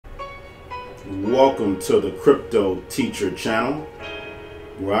Welcome to the Crypto Teacher channel,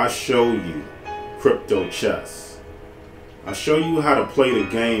 where I show you crypto chess. I show you how to play the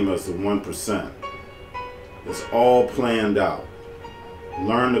game as the 1%. It's all planned out.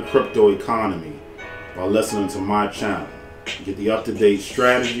 Learn the crypto economy by listening to my channel. Get the up-to-date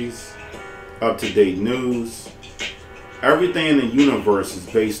strategies, up-to-date news. Everything in the universe is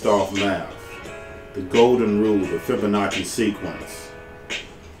based off math. The golden rule, the Fibonacci sequence.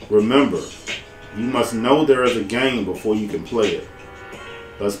 Remember, you must know there is a game before you can play it.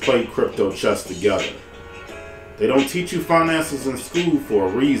 Let's play crypto chess together. They don't teach you finances in school for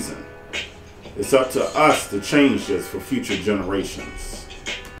a reason. It's up to us to change this for future generations.